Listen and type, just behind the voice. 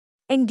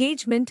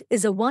Engagement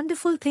is a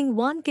wonderful thing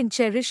one can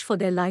cherish for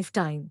their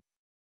lifetime.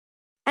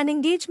 An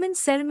engagement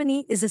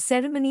ceremony is a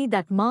ceremony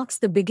that marks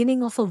the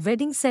beginning of a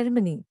wedding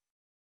ceremony.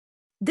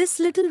 This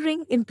little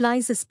ring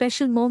implies a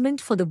special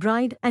moment for the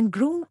bride and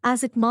groom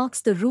as it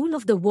marks the rule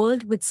of the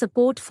world with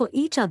support for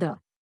each other.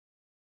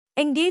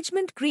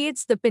 Engagement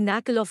creates the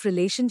pinnacle of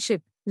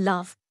relationship,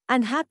 love,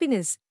 and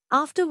happiness,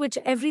 after which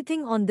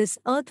everything on this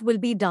earth will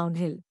be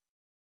downhill.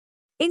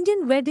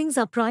 Indian weddings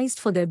are prized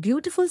for their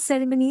beautiful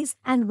ceremonies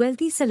and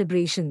wealthy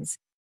celebrations.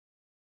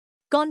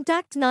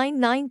 Contact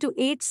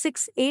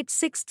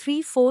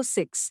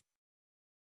 9928686346.